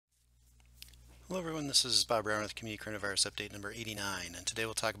Hello everyone, this is Bob Brown with Community Coronavirus Update number 89, and today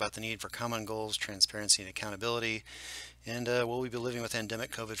we'll talk about the need for common goals, transparency, and accountability, and will we be living with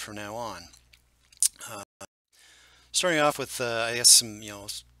endemic COVID from now on? Uh, Starting off with, I guess, some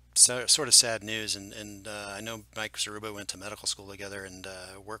sort of sad news, and I know Mike Zaruba went to medical school together and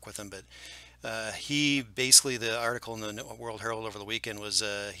work with him, but he basically, the article in the World Herald over the weekend was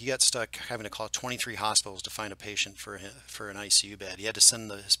he got stuck having to call 23 hospitals to find a patient for an ICU bed. He had to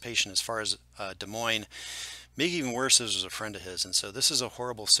send his patient as far as Des Moines. Make it even worse, this was a friend of his, and so this is a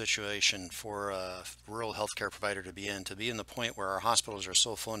horrible situation for a rural healthcare provider to be in the point where our hospitals are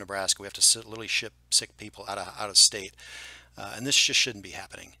so full in Nebraska we have to literally ship sick people out of state, and this just shouldn't be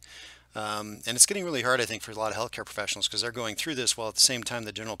happening. And it's getting really hard, I think, for a lot of healthcare professionals because they're going through this while at the same time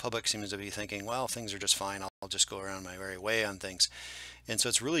the general public seems to be thinking, well, things are just fine. I'll just go around my merry way on things. And so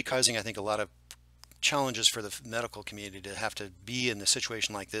it's really causing, I think, a lot of challenges for the medical community to have to be in a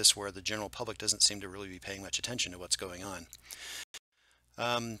situation like this where the general public doesn't seem to really be paying much attention to what's going on.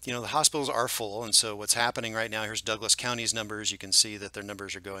 The hospitals are full, and so what's happening right now, here's Douglas County's numbers. You can see that their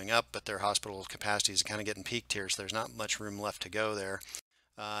numbers are going up, but their hospital capacity is kind of getting peaked here, so there's not much room left to go there.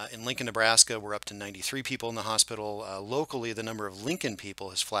 In Lincoln, Nebraska, we're up to 93 people in the hospital. Locally, the number of Lincoln people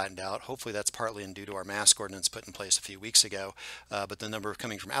has flattened out. Hopefully that's partly due to our mask ordinance put in place a few weeks ago. But the number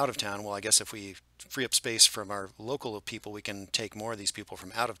coming from out of town, well, I guess if we free up space from our local people, we can take more of these people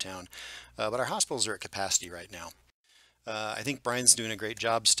from out of town. But our hospitals are at capacity right now. I think Brian's doing a great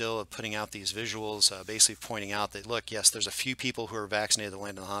job still of putting out these visuals, basically pointing out that, look, yes, there's a few people who are vaccinated that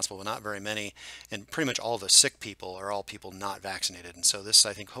land in the hospital, but not very many, and pretty much all the sick people are all people not vaccinated. And so this,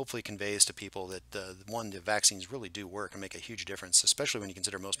 I think, hopefully conveys to people that, one, the vaccines really do work and make a huge difference, especially when you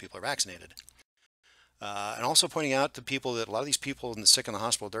consider most people are vaccinated. And also pointing out to people that a lot of these people in the sick in the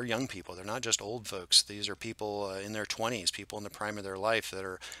hospital, they're young people. They're not just old folks. These are people in their 20s, people in the prime of their life that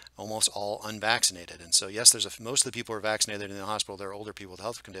are almost all unvaccinated. And so, yes, most of the people who are vaccinated in the hospital, they're older people with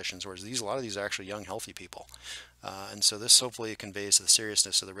health conditions, whereas a lot of these are actually young, healthy people. And so this hopefully conveys the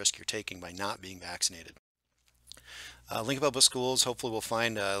seriousness of the risk you're taking by not being vaccinated. Lincoln Public Schools hopefully will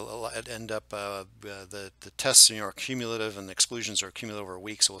find the tests are cumulative and the exclusions are cumulative over a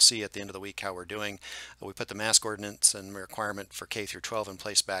week, so we'll see at the end of the week how we're doing. We put the mask ordinance and requirement for K through 12 in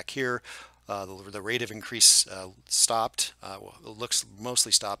place back here. The rate of increase stopped. It looks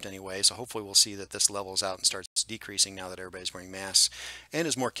mostly stopped anyway, so hopefully we'll see that this levels out and starts decreasing now that everybody's wearing masks and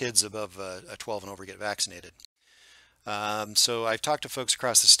as more kids above 12 and over get vaccinated. So I've talked to folks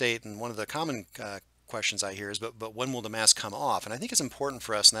across the state, and one of the common questions I hear is, but when will the mask come off? And I think it's important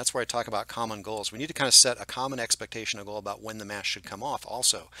for us, and that's where I talk about common goals. We need to kind of set a common expectation, a goal about when the mask should come off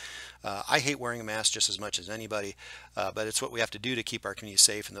also. I hate wearing a mask just as much as anybody, but it's what we have to do to keep our community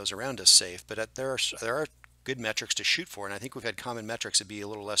safe and those around us safe. But there are good metrics to shoot for, and I think we've had common metrics to be a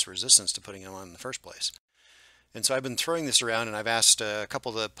little less resistance to putting them on in the first place. And so I've been throwing this around, and I've asked a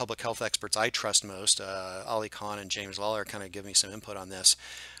couple of the public health experts I trust most, Ali Khan and James Lawler, kind of give me some input on this.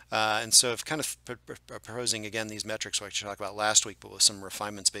 And so I've kind of proposing again these metrics which I talked about last week, but with some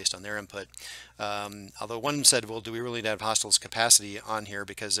refinements based on their input. Although one said, well, do we really need to have hospitals capacity on here?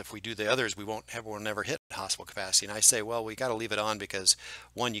 Because if we do the others, we'll never hit hospital capacity. And I say, well, we got to leave it on because,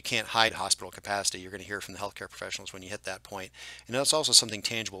 one, you can't hide hospital capacity. You're going to hear from the healthcare professionals when you hit that point. And that's also something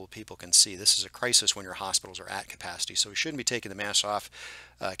tangible that people can see. This is a crisis when your hospitals are at capacity. So we shouldn't be taking the masks off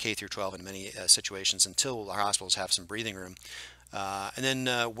K through 12 in many situations until our hospitals have some breathing room. And then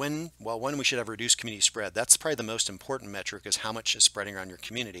when we should have reduced community spread. That's probably the most important metric, is how much is spreading around your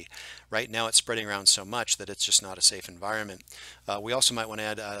community. Right now it's spreading around so much that it's just not a safe environment. We also might want to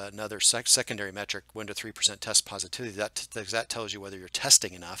add another secondary metric, 1 to 3% test positivity. That tells you whether you're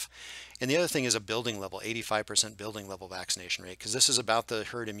testing enough. And the other thing is a building level, 85% building level vaccination rate, because this is about the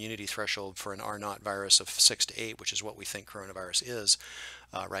herd immunity threshold for an R0 virus of 6 to 8, which is what we think coronavirus is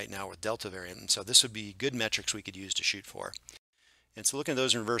right now with Delta variant. And so this would be good metrics we could use to shoot for. And so looking at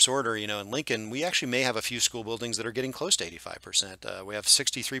those in reverse order, in Lincoln, we actually may have a few school buildings that are getting close to 85%. We have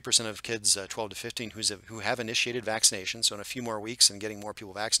 63% of kids 12 to 15 who have initiated vaccination. So in a few more weeks and getting more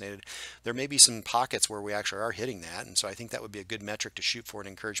people vaccinated, there may be some pockets where we actually are hitting that. And so I think that would be a good metric to shoot for and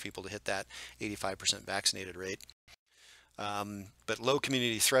encourage people to hit that 85% vaccinated rate. But low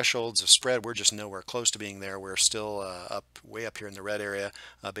community thresholds of spread, we're just nowhere close to being there. We're still way up here in the red area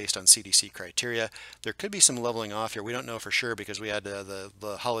based on CDC criteria. There could be some leveling off here. We don't know for sure because we had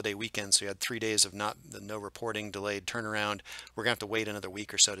the holiday weekend, so we had 3 days of no reporting, delayed turnaround. We're going to have to wait another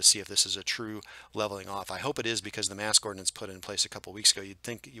week or so to see if this is a true leveling off. I hope it is, because the mask ordinance put in place a couple weeks ago, you'd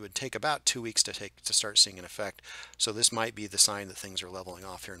think you would take about 2 weeks to start seeing an effect. So this might be the sign that things are leveling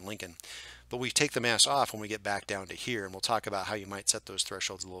off here in Lincoln. But we take the mask off when we get back down to here, and we'll talk about how you might might set those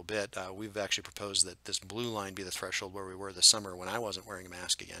thresholds a little bit. We've actually proposed that this blue line be the threshold where we were this summer when I wasn't wearing a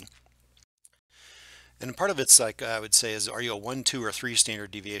mask again. And part of it's like I would say is, are you a 1, 2, or 3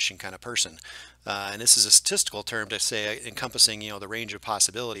 standard deviation kind of person? And this is a statistical term to say encompassing, the range of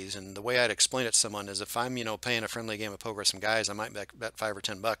possibilities. And the way I'd explain it to someone is if I'm, playing a friendly game of poker with some guys, I might bet 5 or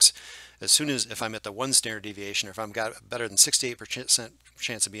 10 bucks. As soon as if I'm at the 1 standard deviation, or if I'm got better than 68%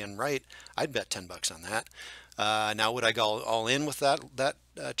 chance of being right, I'd bet 10 bucks on that. Now, would I go all in with that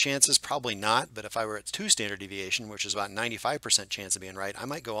chances? Probably not. But if I were at 2 standard deviation, which is about 95% chance of being right, I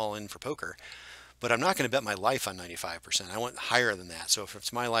might go all in for poker. But I'm not going to bet my life on 95%. I want higher than that. So if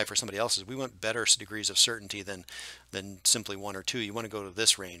it's my life or somebody else's, we want better degrees of certainty than simply 1 or 2. You want to go to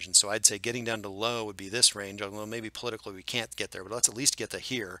this range. And so I'd say getting down to low would be this range, although maybe politically we can't get there, but let's at least get to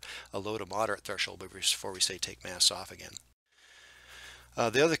here, a low to moderate threshold before we say take masks off again.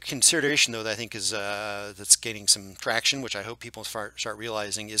 The other consideration, though, that I think is that's gaining some traction, which I hope people start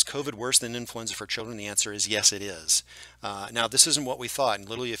realizing, is COVID worse than influenza for children? The answer is yes, it is. Now, this isn't what we thought. And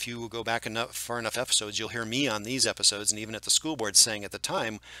literally, if you go back far enough episodes, you'll hear me on these episodes and even at the school board saying at the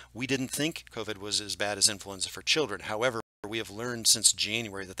time, we didn't think COVID was as bad as influenza for children. However, we have learned since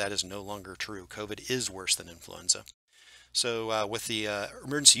January that that is no longer true. COVID is worse than influenza. So with the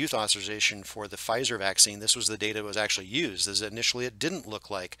emergency use authorization for the Pfizer vaccine, this was the data that was actually used, as initially it didn't look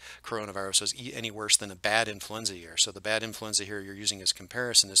like coronavirus was any worse than a bad influenza year. So the bad influenza here you're using as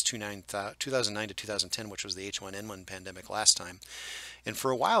comparison is 2009 to 2010, which was the H1N1 pandemic last time. And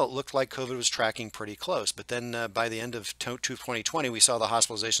for a while, it looked like COVID was tracking pretty close. But then by the end of 2020, we saw the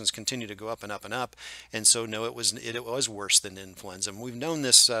hospitalizations continue to go up and up and up. And so, no, it was worse than influenza. And we've known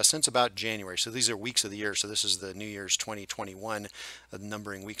this since about January. So these are weeks of the year. So this is the New Year's 2021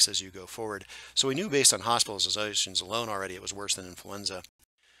 numbering weeks as you go forward. So we knew based on hospitalizations alone already it was worse than influenza.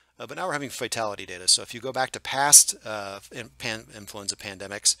 But now we're having fatality data. So if you go back to past influenza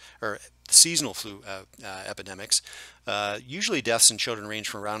pandemics or seasonal flu epidemics, usually deaths in children range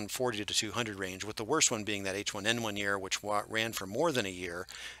from around 40 to 200 range, with the worst one being that H1N1 year, which ran for more than a year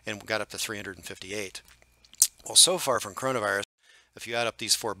and got up to 358. Well, so far from coronavirus, if you add up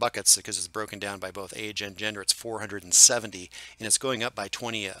these 4 buckets, because it's broken down by both age and gender, it's 470, and it's going up by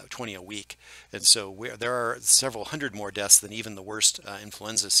 20 a week. And so there are several hundred more deaths than even the worst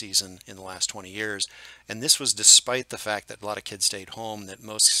influenza season in the last 20 years. And this was despite the fact that a lot of kids stayed home, that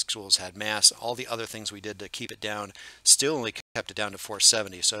most schools had masks, all the other things we did to keep it down still only kept it down to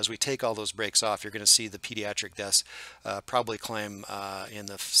 470. So as we take all those breaks off, you're going to see the pediatric deaths probably climb in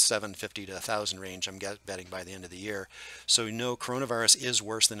the 750 to 1,000 range, I'm betting, by the end of the year. So coronavirus is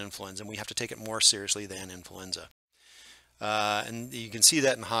worse than influenza, and we have to take it more seriously than influenza. And you can see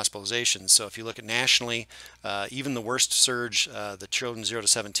that in hospitalizations. So if you look at nationally, even the worst surge, the children 0 to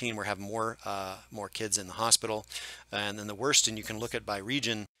 17, we're having more kids in the hospital. And then the worst, and you can look at by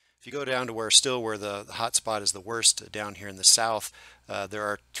region, if you go down to where the hot spot is the worst, down here in the south, there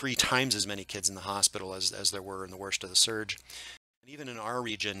are 3 times as many kids in the hospital as there were in the worst of the surge. And even in our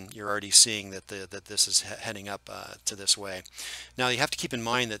region, you're already seeing that this is heading up to this way. Now, you have to keep in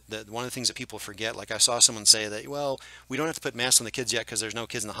mind that one of the things that people forget, like I saw someone say that, well, we don't have to put masks on the kids yet because there's no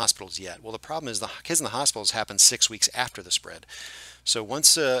kids in the hospitals yet. Well, the problem is the kids in the hospitals happen 6 weeks after the spread. So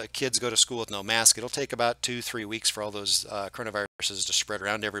once kids go to school with no mask, it'll take about 2-3 weeks for all those coronaviruses to spread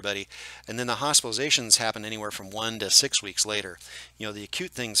around everybody. And then the hospitalizations happen anywhere from 1 to 6 weeks later. The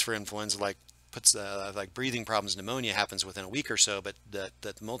acute things for influenza, like breathing problems, pneumonia, happens within a week or so, but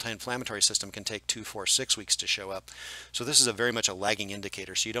the multi-inflammatory system can take 2, 4, 6 weeks to show up. So this is very much a lagging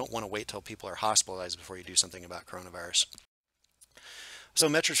indicator. So you don't want to wait till people are hospitalized before you do something about coronavirus. So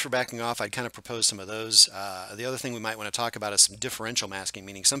metrics for backing off, I'd kind of propose some of those. The other thing we might want to talk about is some differential masking,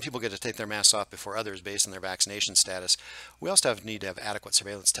 meaning some people get to take their masks off before others based on their vaccination status. We also need to have adequate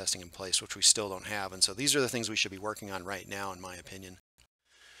surveillance testing in place, which we still don't have. And so these are the things we should be working on right now, in my opinion.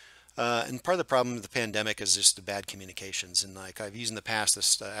 And part of the problem with the pandemic is just the bad communications. And like I've used in the past,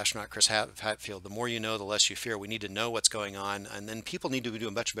 this astronaut Chris Hadfield, the more you know, the less you fear. We need to know what's going on. And then people need to do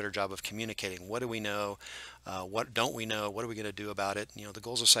a much better job of communicating. What do we know? What don't we know? What are we going to do about it? The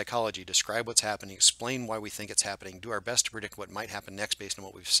goals of psychology: describe what's happening, explain why we think it's happening, do our best to predict what might happen next based on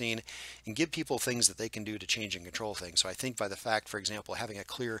what we've seen, and give people things that they can do to change and control things. So I think by the fact, for example, having a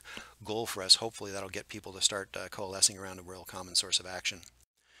clear goal for us, hopefully that'll get people to start coalescing around a real common source of action.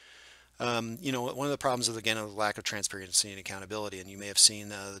 One of the problems is, again, the lack of transparency and accountability. And you may have seen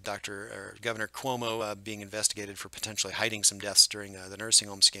Governor Cuomo being investigated for potentially hiding some deaths during the nursing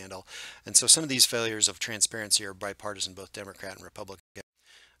home scandal. And so some of these failures of transparency are bipartisan, both Democrat and Republican.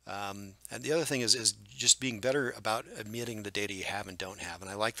 And the other thing is just being better about admitting the data you have and don't have. And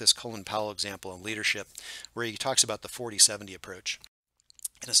I like this Colin Powell example in leadership, where he talks about the 40-70 approach.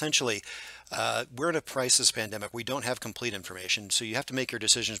 And essentially, we're in a crisis pandemic. We don't have complete information, so you have to make your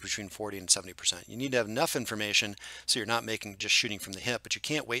decisions between 40 and 70%. You need to have enough information so you're not making just shooting from the hip, but you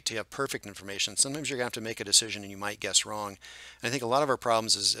can't wait to have perfect information. Sometimes you're going to have to make a decision and you might guess wrong. And I think a lot of our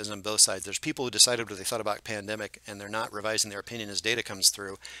problems is on both sides. There's people who decided what they thought about pandemic and they're not revising their opinion as data comes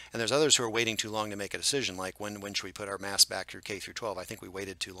through. And there's others who are waiting too long to make a decision, like when should we put our masks back through K through 12? I think we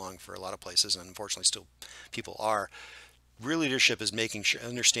waited too long for a lot of places, and unfortunately still people are. Real leadership is making sure,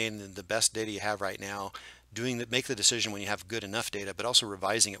 understanding the best data you have right now, make the decision when you have good enough data, but also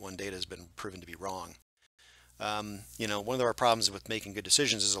revising it when data has been proven to be wrong. One of our problems with making good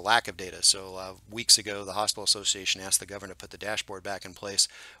decisions is a lack of data. So weeks ago, the Hospital Association asked the governor to put the dashboard back in place.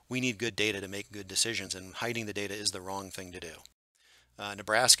 We need good data to make good decisions, and hiding the data is the wrong thing to do.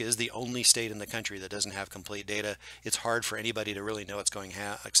 Nebraska is the only state in the country that doesn't have complete data. It's hard for anybody to really know what's going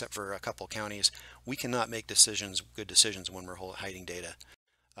on, except for a couple counties. We cannot make good decisions when we're hiding data.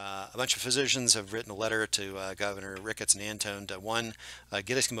 A bunch of physicians have written a letter to Governor Ricketts and Antone to, one,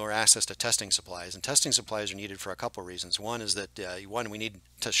 get us more access to testing supplies. And testing supplies are needed for a couple of reasons. One is that, we need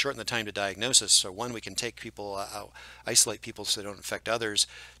to shorten the time to diagnosis. So one, we can take people out, isolate people so they don't infect others.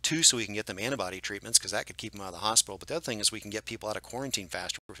 Two, so we can get them antibody treatments, because that could keep them out of the hospital. But the other thing is we can get people out of quarantine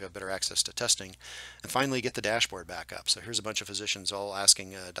faster if we have better access to testing. And finally, get the dashboard back up. So here's a bunch of physicians all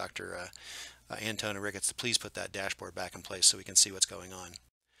asking Dr. Antone and Ricketts to please put that dashboard back in place so we can see what's going on.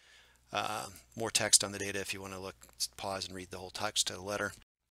 More text on the data if you want to look, pause and read the whole text of the letter.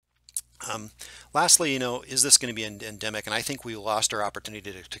 Lastly, is this going to be endemic? And I think we lost our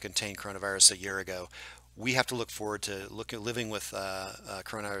opportunity to contain coronavirus a year ago. We have to look forward to living with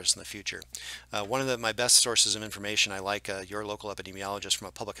coronavirus in the future. One of my best sources of information, I like your local epidemiologist from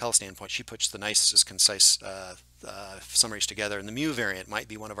a public health standpoint. She puts the nicest, concise summaries together, and the Mu variant might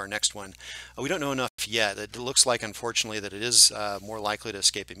be one of our next one. We don't know enough yet. It looks like, unfortunately, that it is more likely to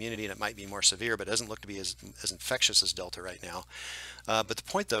escape immunity, and it might be more severe, but it doesn't look to be as infectious as Delta right now. But the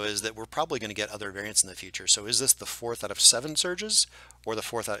point, though, is that we're probably going to get other variants in the future. So is this the 4th out of 7 surges, or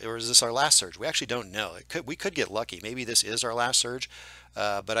or is this our last surge? We actually don't know. We could get lucky. Maybe this is our last surge,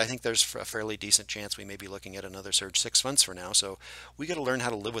 but I think there's a fairly decent chance we may be looking at another surge 6 months from now. So we got to learn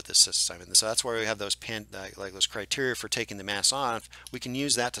how to live with this system. And so that's why we have those those criteria for taking the masks off. We can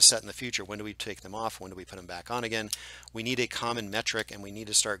use that to set in the future. When do we take them off? When do we put them back on again? We need a common metric, and we need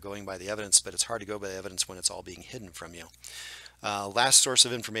to start going by the evidence, but it's hard to go by the evidence when it's all being hidden from you. Last source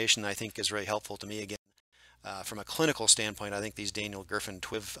of information I think is really helpful to me, again, from a clinical standpoint, I think these Daniel Griffin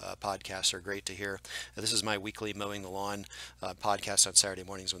TWIV podcasts are great to hear. This is my weekly Mowing the Lawn podcast on Saturday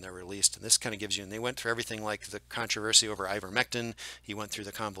mornings when they're released. And this kind of gives you, and they went through everything like the controversy over ivermectin. He went through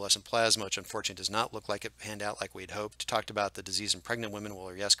the convalescent plasma, which unfortunately does not look like it panned out like we'd hoped. Talked about the disease in pregnant women.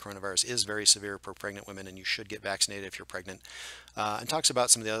 Well, yes, coronavirus is very severe for pregnant women, and you should get vaccinated if you're pregnant. And talks about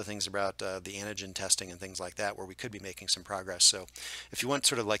some of the other things about the antigen testing and things like that, where we could be making some progress. So if you want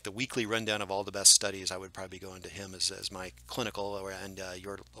sort of like the weekly rundown of all the best studies, I would probably go into him as my clinical, and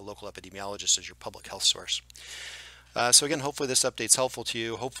your local epidemiologist as your public health source. So again, hopefully this update's helpful to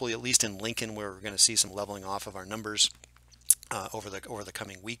you. Hopefully, at least in Lincoln, where we're going to see some leveling off of our numbers over the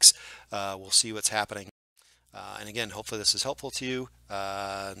coming weeks. We'll see what's happening. And again, hopefully this is helpful to you.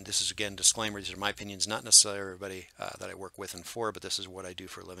 And this is, again, disclaimer, these are my opinions, not necessarily everybody that I work with and for, but this is what I do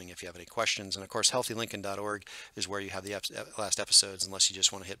for a living if you have any questions. And of course, healthylincoln.org is where you have the last episodes, unless you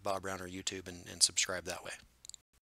just want to hit Bob Brown or YouTube and subscribe that way.